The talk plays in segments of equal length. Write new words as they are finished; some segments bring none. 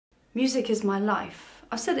Music is my life.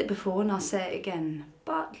 I've said it before and I'll say it again,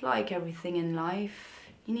 but like everything in life,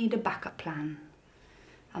 you need a backup plan.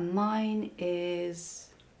 And mine is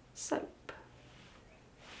soap.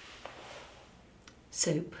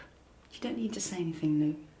 Soap? You don't need to say anything,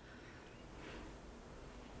 Lou.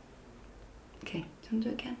 Okay, do you want to do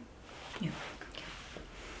it again? Yeah. Okay.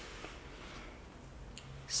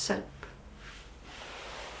 Soap.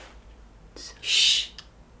 Shh.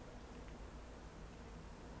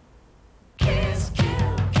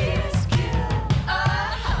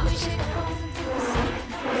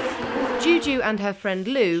 Juju and her friend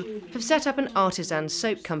Lou have set up an artisan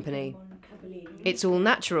soap company. It's all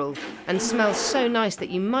natural and smells so nice that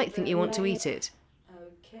you might think you want to eat it.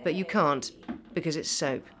 But you can't, because it's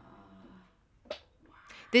soap.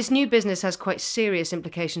 This new business has quite serious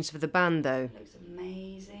implications for the band, though. Looks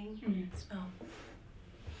amazing. Smell.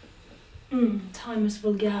 Timus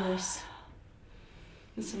vulgaris.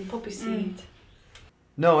 And some poppy seed.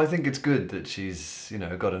 No, I think it's good that she's,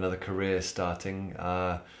 got another career starting.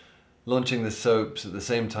 Launching the soaps at the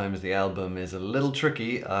same time as the album is a little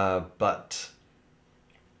tricky, but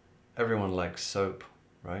everyone likes soap,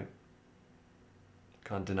 right?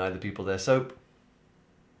 Can't deny the people their soap.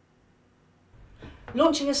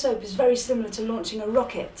 Launching a soap is very similar to launching a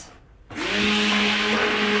rocket.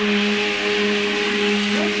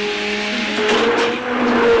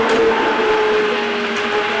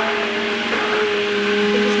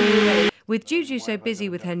 With Juju so busy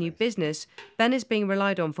with her new business, Ben is being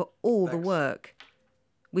relied on for all the work.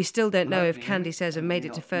 We still don't know if Candy Says have made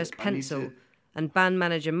it to first pencil, and band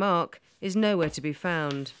manager Mark is nowhere to be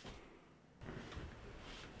found.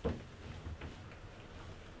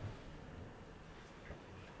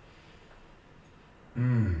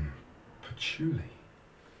 Patchouli.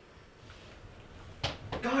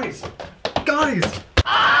 Guys! Guys!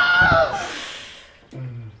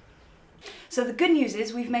 So the good news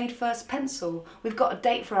is we've made first pencil. We've got a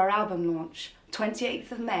date for our album launch,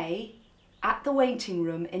 28th of May, at the Waiting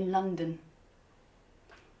Room in London.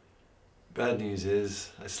 Bad news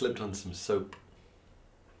is, I slipped on some soap.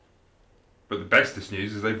 But the bestest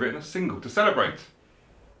news is they've written a single to celebrate.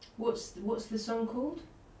 What's the song called?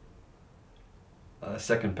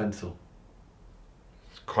 Second pencil.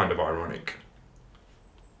 It's kind of ironic.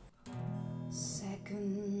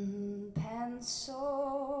 Second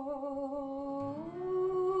pencil.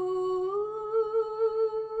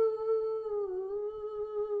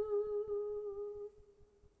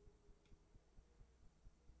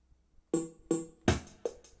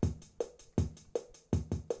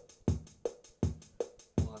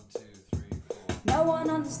 No one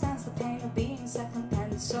understands the pain of being second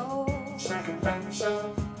pencil. Second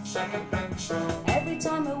pencil, second pencil. Every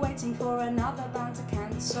time we're waiting for another band to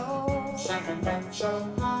cancel. Second pencil,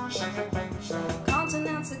 second pencil. Can't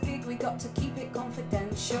announce a gig, we got to keep it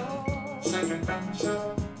confidential. Second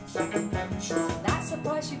pencil, second pencil. That's the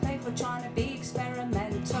price you pay for trying to be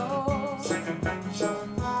experimental. Second pencil,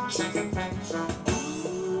 second pencil.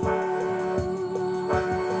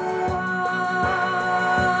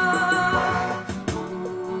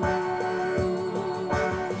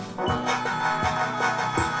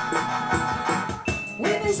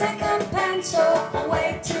 Second pencil for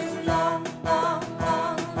way too long, long,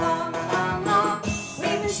 long, long, long, long.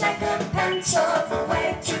 We've been second pencil for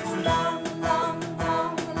way too long, long,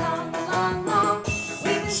 long, long, long, long.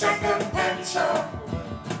 We've been second pencil.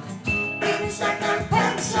 We've been second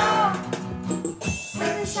pencil. We've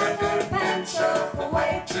been second pencil for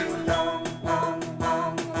way too long, long,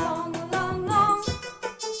 long, long, long, long.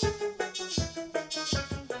 Second pencil, second pencil,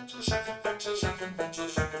 second pencil, second pencil, second pencil,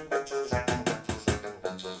 second pencil, second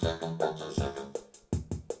pencil.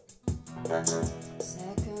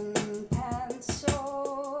 Second pencil.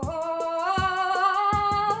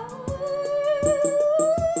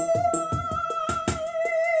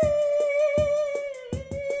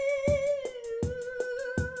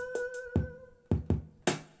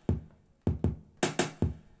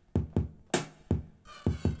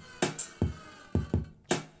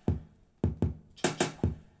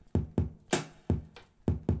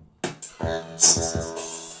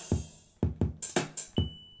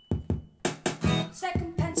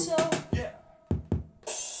 Second